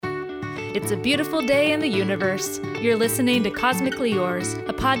It's a beautiful day in the universe. You're listening to Cosmically Yours,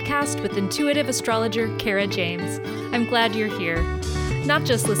 a podcast with intuitive astrologer Kara James. I'm glad you're here. Not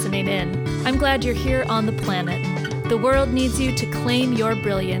just listening in, I'm glad you're here on the planet. The world needs you to claim your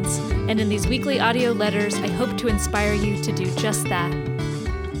brilliance, and in these weekly audio letters, I hope to inspire you to do just that.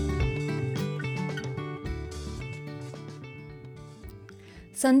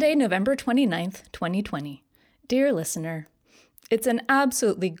 Sunday, November 29th, 2020. Dear listener, it's an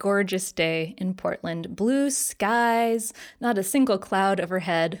absolutely gorgeous day in Portland. Blue skies, not a single cloud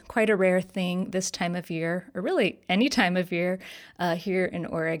overhead, quite a rare thing this time of year, or really any time of year here in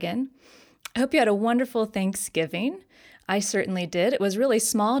Oregon. I hope you had a wonderful Thanksgiving. I certainly did. It was really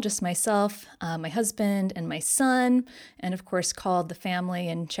small, just myself, my husband, and my son, and of course called the family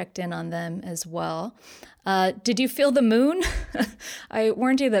and checked in on them as well. Did you feel the moon? I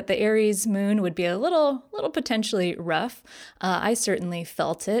warned you that the Aries moon would be a little potentially rough. I certainly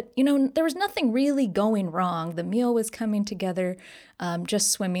felt it. You know, there was nothing really going wrong. The meal was coming together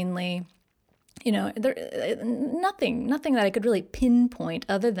just swimmingly. You know, nothing that I could really pinpoint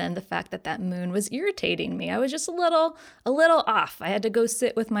other than the fact that moon was irritating me. I was just a little off. I had to go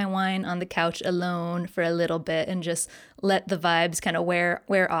sit with my wine on the couch alone for a little bit and just let the vibes kind of wear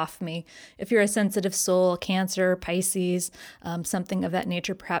off me. If you're a sensitive soul, Cancer, Pisces, something of that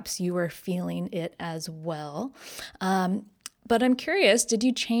nature, perhaps you were feeling it as well. But I'm curious, did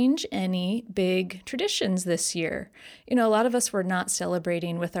you change any big traditions this year? You know, a lot of us were not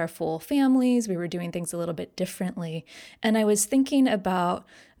celebrating with our full families. We were doing things a little bit differently. And I was thinking about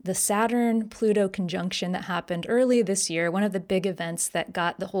the Saturn-Pluto conjunction that happened early this year, one of the big events that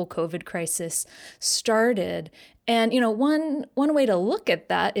got the whole COVID crisis started. And, you know, one way to look at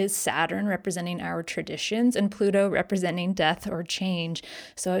that is Saturn representing our traditions and Pluto representing death or change.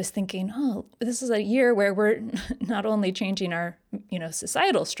 So I was thinking, oh, this is a year where we're not only changing our,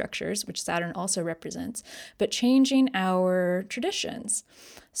 societal structures, which Saturn also represents, but changing our traditions.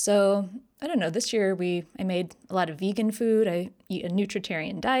 So I don't know, this year I made a lot of vegan food. I eat a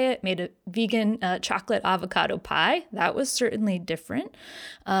nutritarian diet, made a vegan chocolate avocado pie. That was certainly different.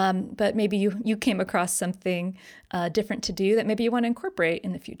 But maybe you came across something different to do that maybe you want to incorporate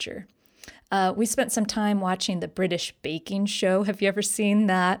in the future. We spent some time watching the British baking show. Have you ever seen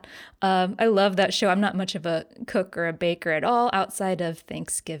that? I love that show. I'm not much of a cook or a baker at all outside of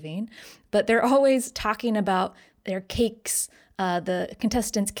Thanksgiving, but they're always talking about their cakes, the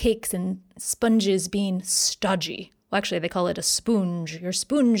contestants' cakes and sponges being stodgy. Well, actually, they call it a sponge. Your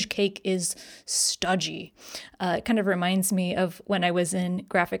sponge cake is stodgy. It kind of reminds me of when I was in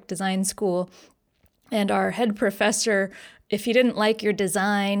graphic design school, and our head professor, if he didn't like your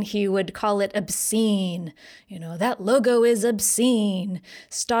design, he would call it obscene. You know, that logo is obscene.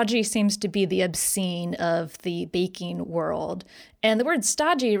 Stodgy seems to be the obscene of the baking world. And the word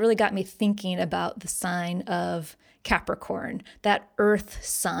stodgy really got me thinking about the sign of Capricorn. That earth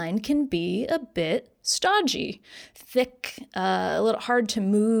sign can be a bit stodgy, thick, a little hard to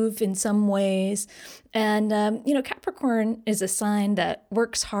move in some ways. And, Capricorn is a sign that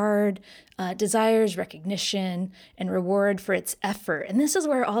works hard, desires recognition and reward for its effort. And this is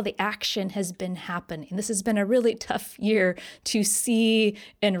where all the action has been happening. This has been a really tough year to see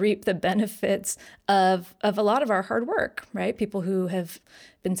and reap the benefits of a lot of our hard work, right? People who have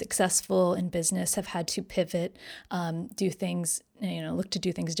been successful in business have had to pivot, do things, look to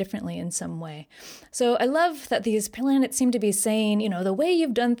do things differently in some way. So I love that these planets seem to be saying, the way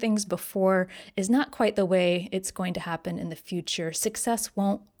you've done things before is not quite the way it's going to happen in the future. Success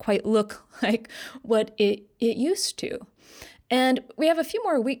won't quite look like what it used to. And we have a few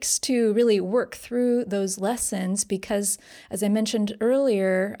more weeks to really work through those lessons because, as I mentioned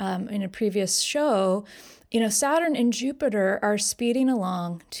earlier in a previous show, Saturn and Jupiter are speeding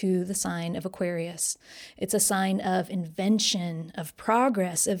along to the sign of Aquarius. It's a sign of invention, of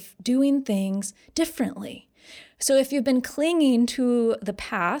progress, of doing things differently. So if you've been clinging to the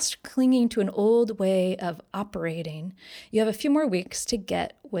past, clinging to an old way of operating, you have a few more weeks to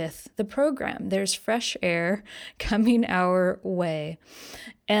get with the program. There's fresh air coming our way.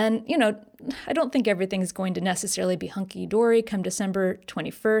 And, I don't think everything's going to necessarily be hunky-dory come December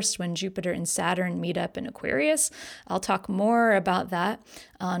 21st when Jupiter and Saturn meet up in Aquarius. I'll talk more about that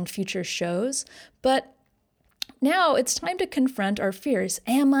on future shows. But now it's time to confront our fears.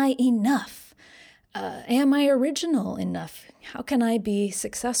 Am I enough? Am I original enough? How can I be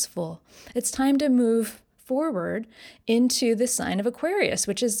successful? It's time to move forward into the sign of Aquarius,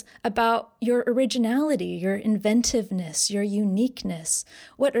 which is about your originality, your inventiveness, your uniqueness.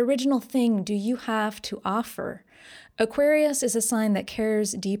 What original thing do you have to offer? Aquarius is a sign that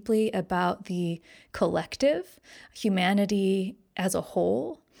cares deeply about the collective, humanity as a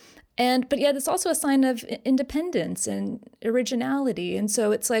whole. But yet it's also a sign of independence and originality. And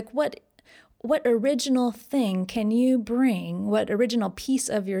so it's like, what original thing can you bring? What original piece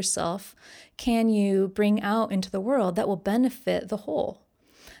of yourself can you bring out into the world that will benefit the whole?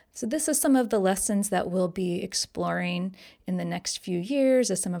 So this is some of the lessons that we'll be exploring in the next few years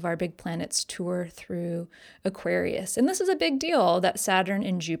as some of our big planets tour through Aquarius. And this is a big deal that Saturn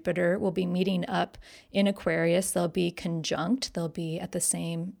and Jupiter will be meeting up in Aquarius. They'll be conjunct. They'll be at the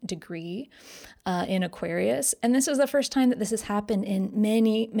same degree in Aquarius. And this is the first time that this has happened in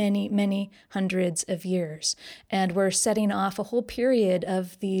many, many, many hundreds of years. And we're setting off a whole period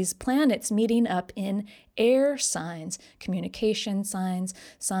of these planets meeting up in air signs, communication signs,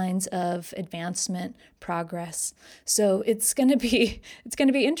 signs of advancement, progress. So it's going to be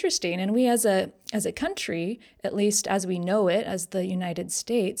interesting. And we as a country, at least as we know it, as the United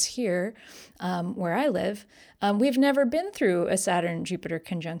States here, where I live, we've never been through a Saturn-Jupiter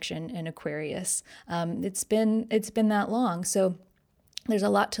conjunction in Aquarius. It's been that long. So there's a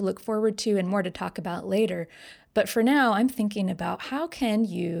lot to look forward to and more to talk about later. But for now, I'm thinking about how can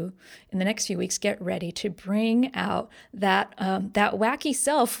you, in the next few weeks, get ready to bring out that wacky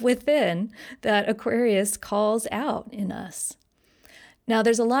self within that Aquarius calls out in us. Now,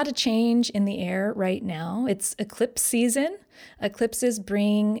 there's a lot of change in the air right now. It's eclipse season. Eclipses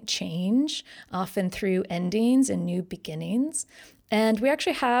bring change, often through endings and new beginnings. And we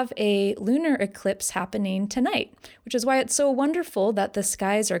actually have a lunar eclipse happening tonight, which is why it's so wonderful that the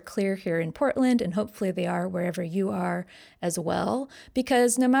skies are clear here in Portland, and hopefully they are wherever you are as well.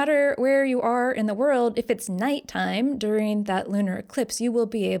 Because no matter where you are in the world, if it's nighttime during that lunar eclipse, you will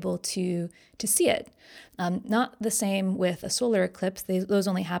be able to see it. Not the same with a solar eclipse. Those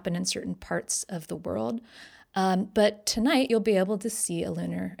only happen in certain parts of the world. But tonight you'll be able to see a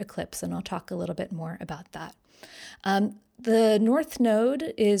lunar eclipse, and I'll talk a little bit more about that. The North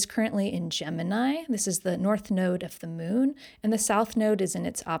Node is currently in Gemini. This is the North Node of the Moon, and the South Node is in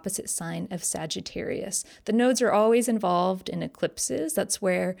its opposite sign of Sagittarius. The nodes are always involved in eclipses. That's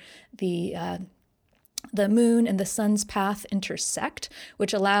where the Moon and the Sun's path intersect,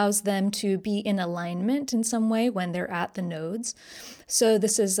 which allows them to be in alignment in some way when they're at the nodes. So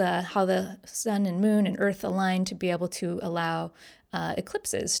this is how the Sun and Moon and Earth align to be able to allow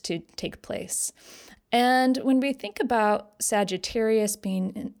eclipses to take place. And when we think about Sagittarius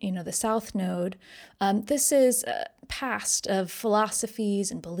being, the South Node, this is past of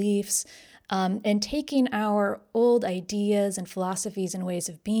philosophies and beliefs, and taking our old ideas and philosophies and ways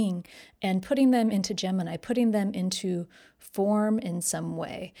of being and putting them into Gemini, putting them into form in some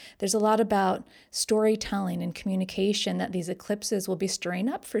way. There's a lot about storytelling and communication that these eclipses will be stirring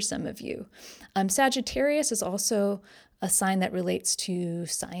up for some of you. Sagittarius is also a sign that relates to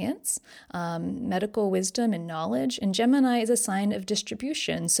science, medical wisdom and knowledge. And Gemini is a sign of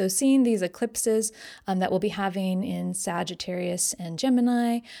distribution. So seeing these eclipses that we'll be having in Sagittarius and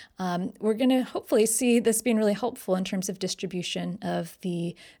Gemini, we're going to hopefully see this being really helpful in terms of distribution of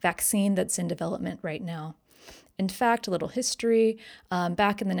the vaccine that's in development right now. In fact, a little history,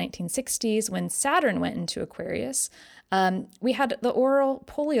 back in the 1960s when Saturn went into Aquarius, we had the oral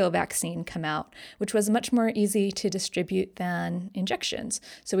polio vaccine come out, which was much more easy to distribute than injections.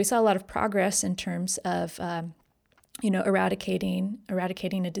 So we saw a lot of progress in terms of eradicating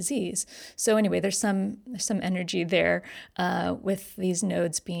a disease. So anyway, there's some energy there with these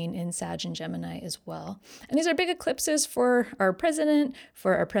nodes being in Sag and Gemini as well. And these are big eclipses for our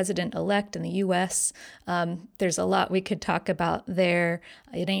president-elect in the U.S. There's a lot we could talk about there.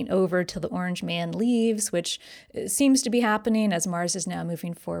 It ain't over till the orange man leaves, which seems to be happening as Mars is now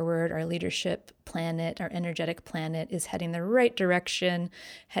moving forward. Our leadership planet, our energetic planet, is heading the right direction,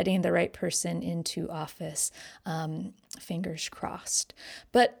 heading the right person into office. Fingers crossed.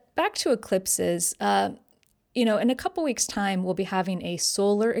 But back to eclipses, in a couple weeks' time, we'll be having a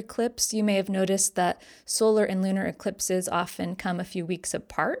solar eclipse. You may have noticed that solar and lunar eclipses often come a few weeks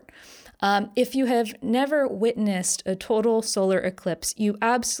apart. If you have never witnessed a total solar eclipse, you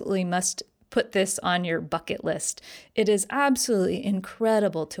absolutely must put this on your bucket list. It is absolutely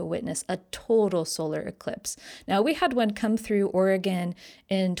incredible to witness a total solar eclipse. Now, we had one come through Oregon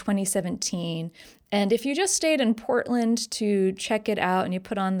in 2017. And if you just stayed in Portland to check it out and you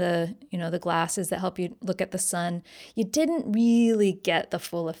put on the glasses that help you look at the sun, you didn't really get the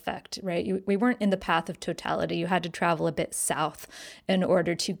full effect, right? We weren't in the path of totality. You had to travel a bit south in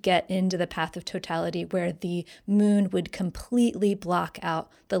order to get into the path of totality where the moon would completely block out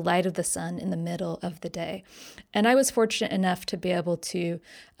the light of the sun in the middle of the day. And I was fortunate enough to be able to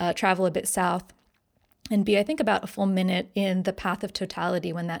travel a bit south and be, I think, about a full minute in the path of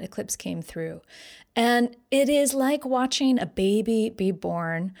totality when that eclipse came through. And it is like watching a baby be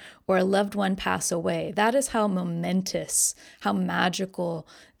born or a loved one pass away. That is how momentous, how magical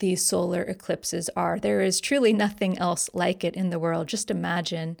these solar eclipses are. There is truly nothing else like it in the world. Just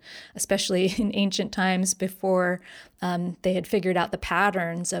imagine, especially in ancient times before they had figured out the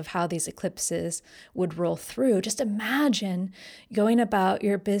patterns of how these eclipses would roll through. Just imagine going about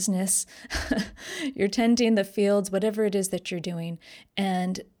your business, you're tending the fields, whatever it is that you're doing,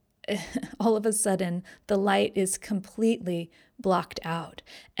 and all of a sudden, the light is completely blocked out.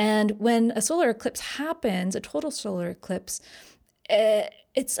 And when a solar eclipse happens, a total solar eclipse,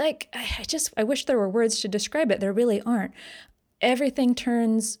 it's like, I wish there were words to describe it. There really aren't. Everything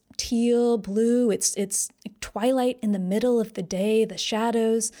turns teal, blue. It's twilight in the middle of the day. The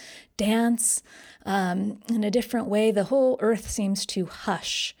shadows dance in a different way. The whole earth seems to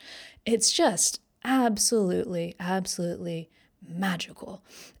hush. It's just absolutely, absolutely magical.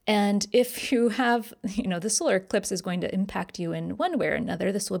 And if you have, the solar eclipse is going to impact you in one way or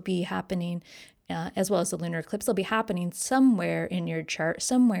another. This will be happening as well as the lunar eclipse. They'll be happening somewhere in your chart,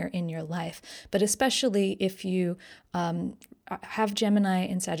 somewhere in your life. But especially if you have Gemini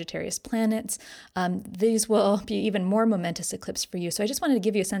and Sagittarius planets, these will be even more momentous eclipse for you. So I just wanted to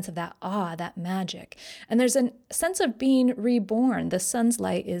give you a sense of that awe, that magic. And there's a sense of being reborn. The sun's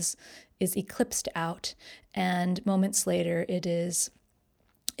light is eclipsed out, and moments later it is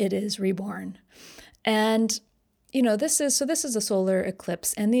reborn. And this is a solar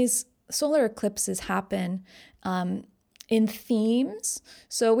eclipse, and these solar eclipses happen in themes.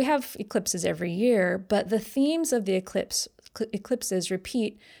 So we have eclipses every year, but the themes of the eclipses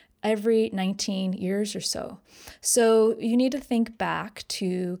repeat every 19 years or so. So you need to think back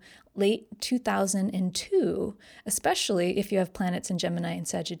to late 2002, especially if you have planets in Gemini and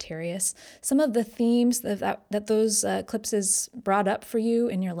Sagittarius. Some of the themes that those eclipses brought up for you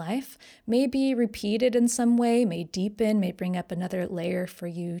in your life may be repeated in some way, may deepen, may bring up another layer for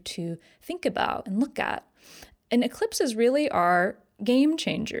you to think about and look at. And eclipses really are game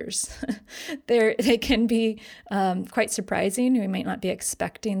changers. They can be quite surprising. We might not be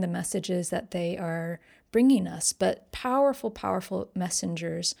expecting the messages that they are bringing us, but powerful, powerful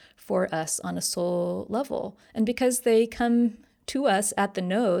messengers for us on a soul level. And because they come to us at the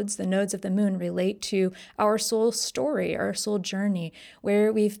nodes of the moon relate to our soul story, our soul journey,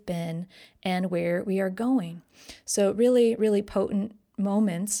 where we've been and where we are going. So really, really potent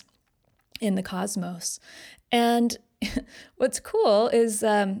moments in the cosmos. And what's cool is,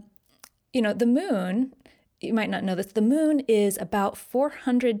 the moon, you might not know this, the moon is about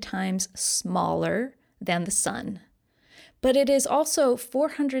 400 times smaller than the sun, but it is also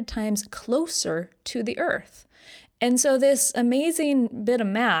 400 times closer to the earth. And so this amazing bit of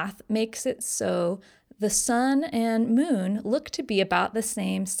math makes it so the sun and moon look to be about the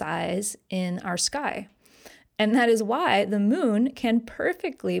same size in our sky. And that is why the moon can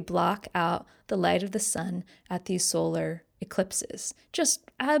perfectly block out the light of the sun at these solar eclipses. Just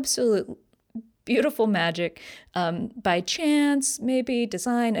absolute beautiful magic, by chance, maybe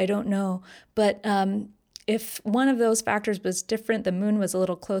design, I don't know. But if one of those factors was different, the moon was a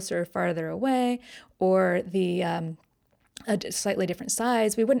little closer or farther away, or a slightly different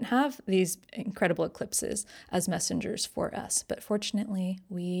size, we wouldn't have these incredible eclipses as messengers for us. But fortunately,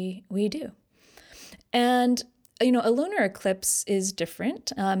 we do. And a lunar eclipse is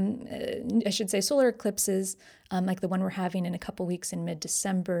different. I should say solar eclipses, like the one we're having in a couple weeks in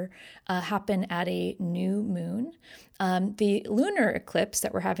mid-December, happen at a new moon. The lunar eclipse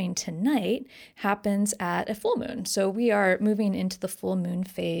that we're having tonight happens at a full moon. So we are moving into the full moon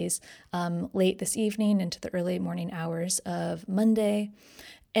phase late this evening into the early morning hours of Monday.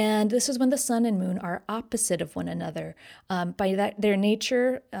 And this is when the sun and moon are opposite of one another. By their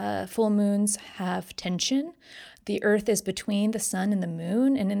nature, full moons have tension. The earth is between the sun and the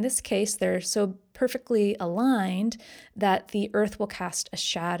moon, and in this case, they're so perfectly aligned that the earth will cast a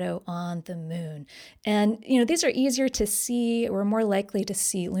shadow on the moon. And, these are easier to see. We're more likely to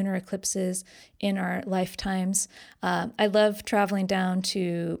see lunar eclipses in our lifetimes. I love traveling down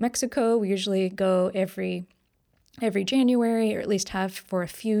to Mexico. We usually go every January, or at least have for a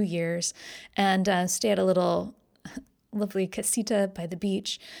few years, and stay at a little lovely casita by the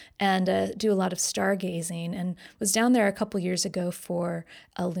beach and do a lot of stargazing, and was down there a couple years ago for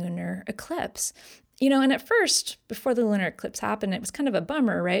a lunar eclipse. And at first, before the lunar eclipse happened, it was kind of a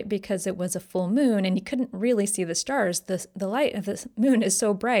bummer, right? Because it was a full moon and you couldn't really see the stars. The light of the moon is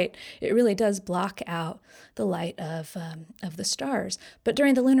so bright, it really does block out the light of the stars. But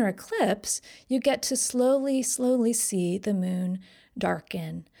during the lunar eclipse, you get to slowly see the moon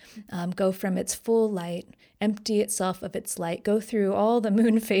darken, go from its full light, empty itself of its light, go through all the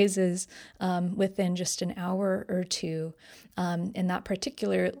moon phases within just an hour or two. In that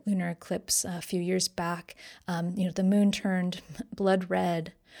particular lunar eclipse a few years back, the moon turned blood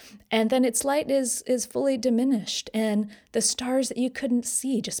red, and then its light is fully diminished, and the stars that you couldn't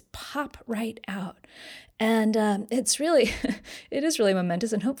see just pop right out. And it is really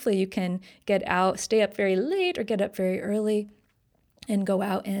momentous, and hopefully you can get out, stay up very late or get up very early and go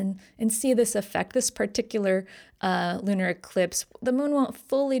out and see this effect. This particular lunar eclipse, the moon won't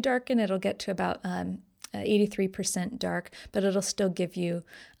fully darken. It'll get to about 83% dark, but it'll still give you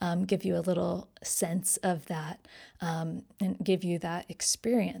a little sense of that and give you that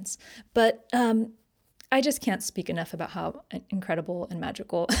experience. But I just can't speak enough about how incredible and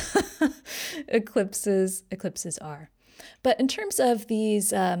magical eclipses are. But in terms of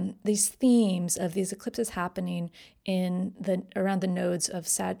these themes of these eclipses happening around the nodes of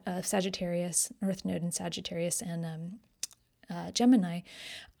Sagittarius, North Node in Sagittarius and Gemini,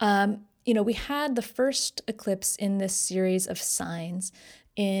 we had the first eclipse in this series of signs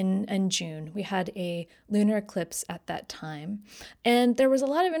in June. We had a lunar eclipse at that time, and there was a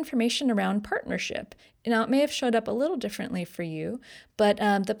lot of information around partnership. Now, it may have showed up a little differently for you, but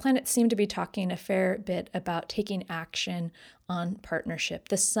the planets seem to be talking a fair bit about taking action on partnership.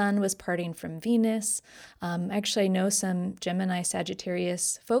 The sun was parting from Venus. Actually, I know some Gemini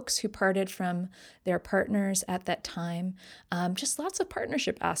Sagittarius folks who parted from their partners at that time. Just lots of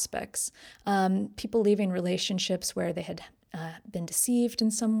partnership aspects. People leaving relationships where they had been deceived in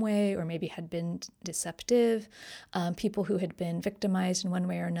some way, or maybe had been deceptive, people who had been victimized in one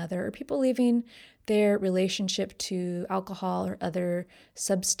way or another, or people leaving their relationship to alcohol or other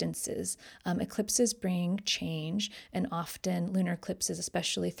substances. Eclipses bring change, and often lunar eclipses,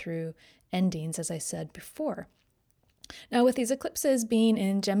 especially through endings, as I said before. Now, with these eclipses being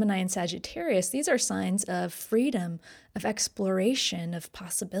in Gemini and Sagittarius, these are signs of freedom, of exploration, of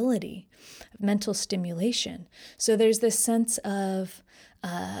possibility, of mental stimulation. So there's this sense of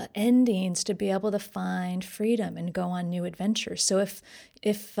endings to be able to find freedom and go on new adventures. So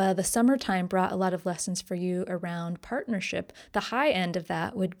if the summertime brought a lot of lessons for you around partnership, the high end of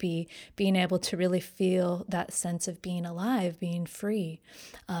that would be being able to really feel that sense of being alive, being free,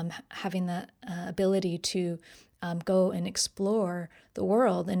 having that ability to go and explore the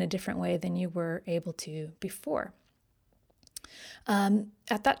world in a different way than you were able to before.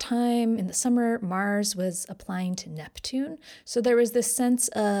 At that time in the summer, Mars was applying to Neptune. So there was this sense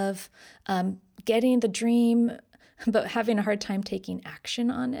of getting the dream, but having a hard time taking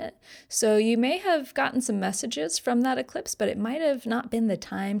action on it. So you may have gotten some messages from that eclipse, but it might have not been the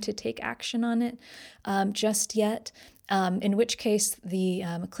time to take action on it just yet. In which case, the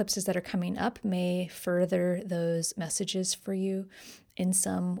eclipses that are coming up may further those messages for you in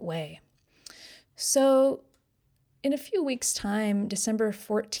some way. So in a few weeks' time, December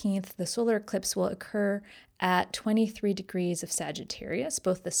 14th, the solar eclipse will occur at 23 degrees of Sagittarius.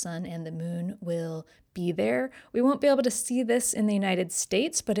 Both the sun and the moon will be there. We won't be able to see this in the United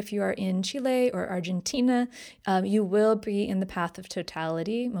States, but if you are in Chile or Argentina, you will be in the path of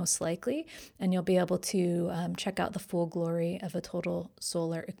totality, most likely, and you'll be able to check out the full glory of a total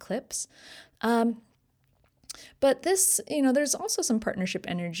solar eclipse. But this, there's also some partnership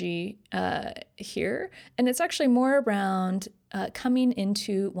energy here, and it's actually more around coming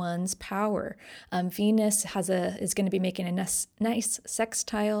into one's power. Venus is going to be making a nice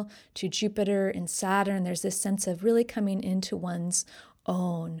sextile to Jupiter and Saturn. There's this sense of really coming into one's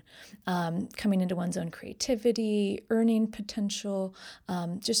own creativity, earning potential,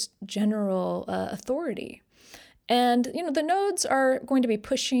 just general authority. And, the nodes are going to be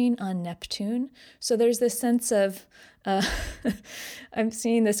pushing on Neptune. So there's this sense of, I'm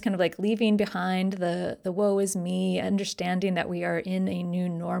seeing this kind of like leaving behind the woe is me, understanding that we are in a new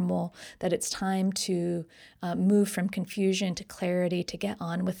normal, that it's time to move from confusion to clarity, to get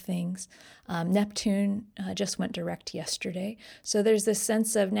on with things. Neptune just went direct yesterday. So there's this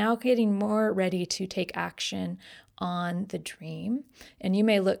sense of now getting more ready to take action on the dream. And you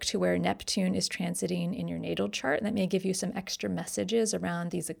may look to where Neptune is transiting in your natal chart, and that may give you some extra messages around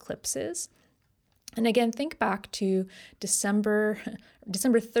these eclipses. And again, think back to December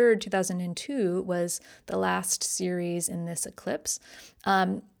 3rd, 2002 was the last series in this eclipse.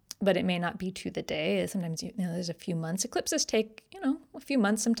 But it may not be to the day. Sometimes, there's a few months. Eclipses take, a few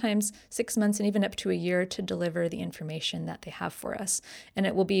months, sometimes 6 months, and even up to a year to deliver the information that they have for us. And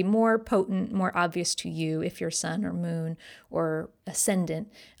it will be more potent, more obvious to you if your sun or moon or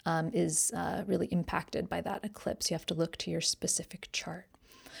ascendant is really impacted by that eclipse. You have to look to your specific chart.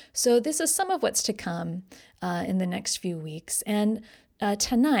 So this is some of what's to come in the next few weeks. And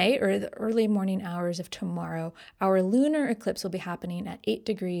tonight, or the early morning hours of tomorrow, our lunar eclipse will be happening at 8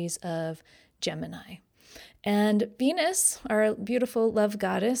 degrees of Gemini. And Venus, our beautiful love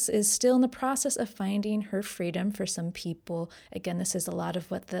goddess, is still in the process of finding her freedom for some people. Again, this is a lot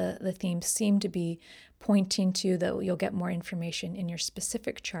of what the themes seem to be pointing to, though you'll get more information in your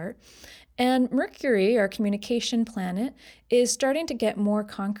specific chart. And Mercury, our communication planet, is starting to get more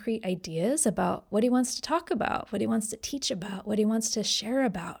concrete ideas about what he wants to talk about, what he wants to teach about, what he wants to share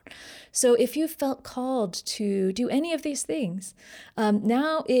about. So if you felt called to do any of these things,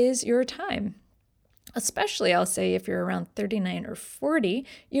 now is your time. Especially, I'll say, if you're around 39 or 40,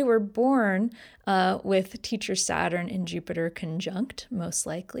 you were born with teacher Saturn and Jupiter conjunct, most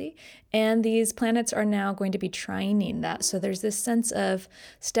likely. And these planets are now going to be trining that. So there's this sense of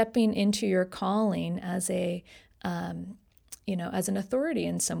stepping into your calling as as an authority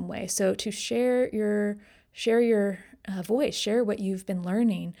in some way. So to share your voice, share what you've been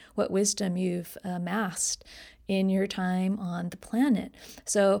learning, what wisdom you've amassed in your time on the planet.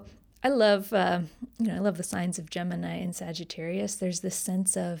 So I love the signs of Gemini and Sagittarius. There's this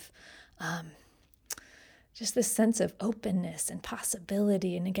sense of, just this sense of openness and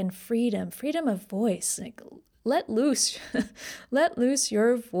possibility, and again, freedom of voice. Like, let loose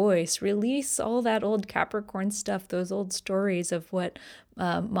your voice. Release all that old Capricorn stuff, those old stories of what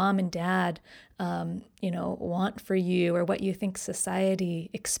mom and dad, want for you, or what you think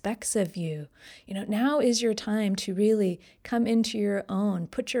society expects of you. Now is your time to really come into your own,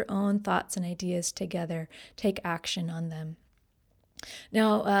 put your own thoughts and ideas together, take action on them.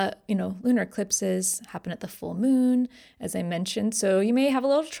 Now, lunar eclipses happen at the full moon, as I mentioned, so you may have a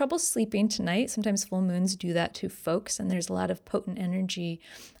little trouble sleeping tonight. Sometimes full moons do that to folks, and there's a lot of potent energy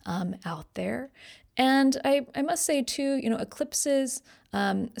out there. And I must say, too, eclipses,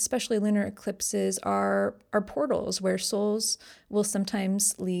 especially lunar eclipses, are portals where souls will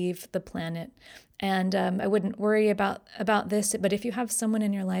sometimes leave the planet. And I wouldn't worry about this, but if you have someone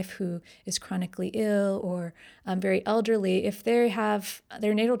in your life who is chronically ill or very elderly, if they have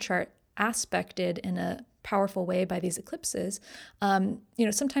their natal chart aspected in a powerful way by these eclipses,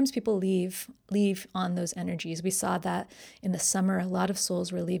 sometimes people leave on those energies. We saw that in the summer. A lot of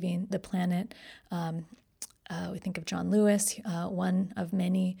souls were leaving the planet. We think of John Lewis, one of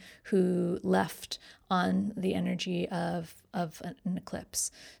many who left on the energy of an eclipse.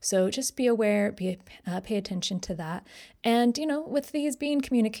 So just be aware, pay attention to that. And, with these being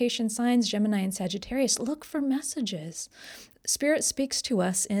communication signs, Gemini and Sagittarius, look for messages. Spirit speaks to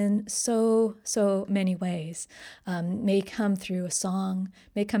us in so many ways. May come through a song,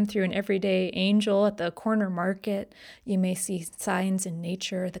 may come through an everyday angel at the corner market. You may see signs in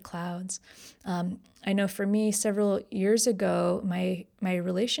nature, the clouds. I know for me, several years ago, my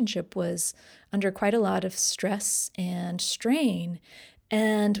relationship was under quite a lot of stress and strain,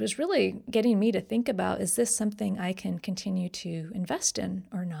 and was really getting me to think about, is this something I can continue to invest in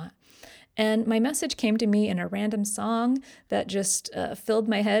or not? And my message came to me in a random song that just filled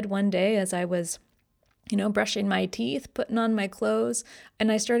my head one day as I was, brushing my teeth, putting on my clothes,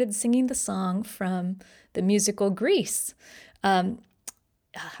 and I started singing the song from the musical Grease.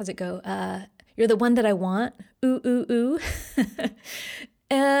 How's it go? You're the one that I want, ooh, ooh, ooh.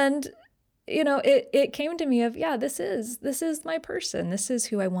 And, it came to me of, this is my person. This is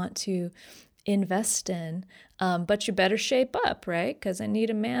who I want to invest in, but you better shape up, right? Because I need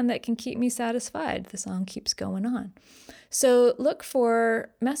a man that can keep me satisfied. The song keeps going on. So look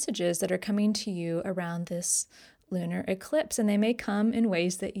for messages that are coming to you around this lunar eclipse, and they may come in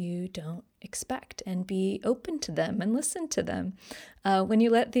ways that you don't expect, and be open to them and listen to them. When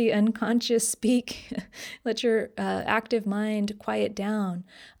you let the unconscious speak, let your active mind quiet down,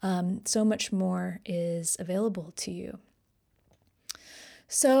 so much more is available to you.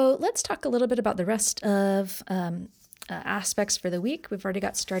 So let's talk a little bit about the rest of aspects for the week. We've already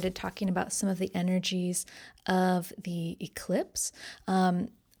got started talking about some of the energies of the eclipse.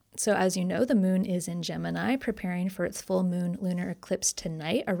 So as you know, the moon is in Gemini, preparing for its full moon lunar eclipse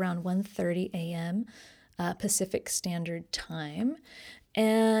tonight around 1:30 a.m. Pacific Standard Time.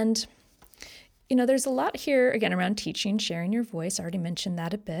 And, there's a lot here, again, around teaching, sharing your voice. I already mentioned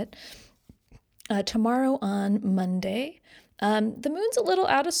that a bit. Tomorrow on Monday, the moon's a little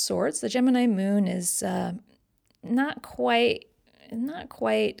out of sorts. The Gemini moon is not quite not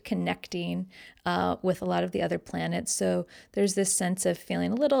quite connecting with a lot of the other planets. So there's this sense of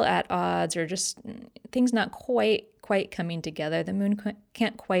feeling a little at odds, or just things not quite coming together. The moon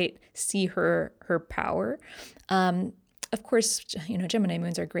can't quite see her power. Of course, Gemini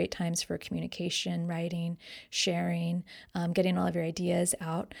moons are great times for communication, writing, sharing, getting all of your ideas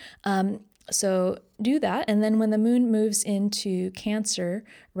out. So do that. And then when the moon moves into Cancer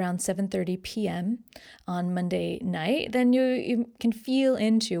around 7:30 p.m. on Monday night, then you can feel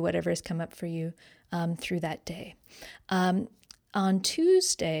into whatever's come up for you through that day. On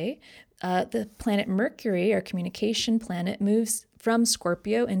Tuesday, the planet Mercury, our communication planet, moves from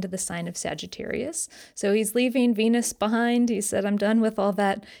Scorpio into the sign of Sagittarius. So he's leaving Venus behind. He said, I'm done with all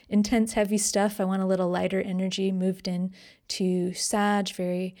that intense, heavy stuff. I want a little lighter energy. Moved in to Sag,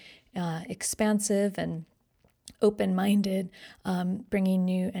 very expansive and open-minded, bringing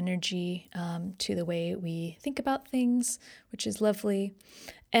new energy to the way we think about things, which is lovely.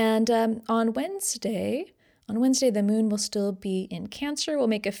 And on Wednesday, the moon will still be in Cancer. We'll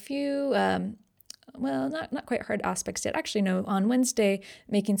make a few, not quite hard aspects yet. Actually, no, on Wednesday,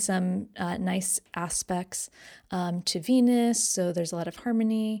 making some nice aspects to Venus. So there's a lot of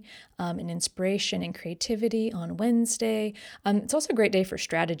harmony and inspiration and creativity on Wednesday. It's also a great day for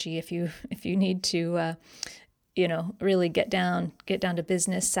strategy if you need to really get down to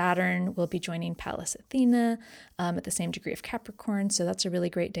business. Saturn will be joining Pallas Athena at the same degree of Capricorn. So that's a really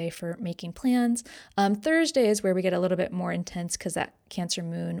great day for making plans. Thursday is where we get a little bit more intense because that Cancer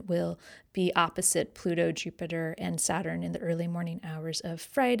moon will be opposite Pluto, Jupiter, and Saturn in the early morning hours of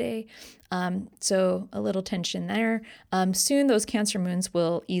Friday. So a little tension there. Soon those Cancer moons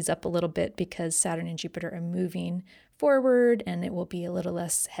will ease up a little bit because Saturn and Jupiter are moving forward, and it will be a little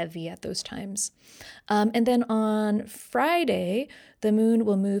less heavy at those times. And then on Friday, the moon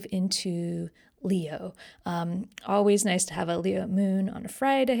will move into Leo. Always nice to have a Leo moon on a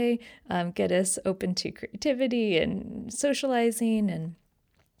Friday, get us open to creativity and socializing and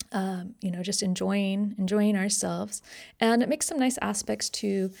just enjoying ourselves. And it makes some nice aspects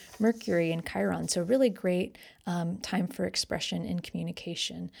to Mercury and Chiron. So really great time for expression and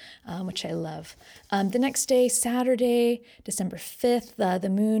communication, which I love. The next day, Saturday, December 5th, the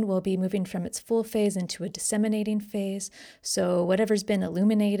moon will be moving from its full phase into a disseminating phase. So whatever's been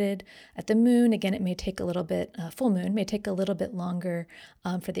illuminated at the moon, again, it may take a little bit, full moon may take a little bit longer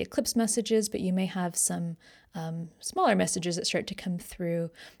for the eclipse messages, but you may have some smaller messages that start to come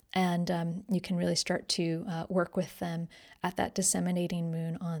through, and you can really start to work with them at that disseminating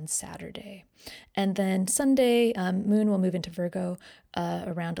moon on Saturday. And then Sunday, moon will move into Virgo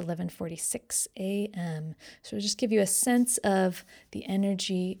around 11:46 a.m. So it'll just give you a sense of the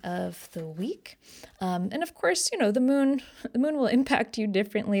energy of the week. And of course, the moon will impact you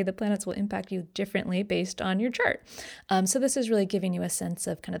differently. The planets will impact you differently based on your chart. So this is really giving you a sense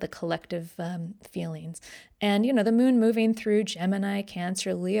of kind of the collective feelings. And, the moon moving through Gemini,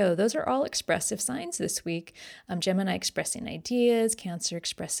 Cancer, Leo, those are all expressive signs this week. Gemini expressing ideas, Cancer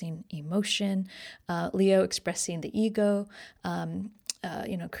expressing emotion, Leo expressing the ego,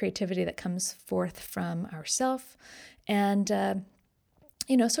 creativity that comes forth from ourself. And,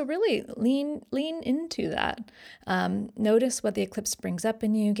 so really lean into that. Notice what the eclipse brings up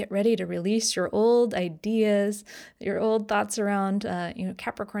in you. Get ready to release your old ideas, your old thoughts around,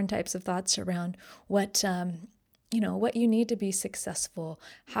 Capricorn types of thoughts around what you need to be successful,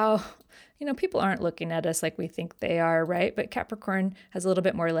 how, people aren't looking at us like we think they are, right? But Capricorn has a little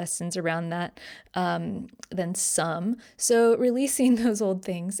bit more lessons around that than some. So releasing those old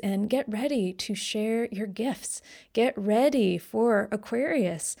things and get ready to share your gifts. Get ready for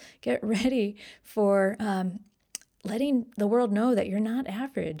Aquarius. Get ready for letting the world know that you're not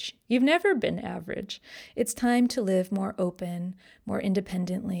average. You've never been average. It's time to live more open, more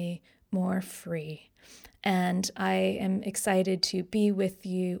independently, more free. And I am excited to be with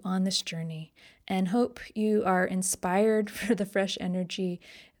you on this journey and hope you are inspired for the fresh energy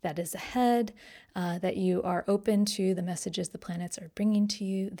that is ahead, that you are open to the messages the planets are bringing to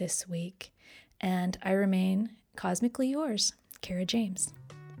you this week. And I remain cosmically yours, Kara James.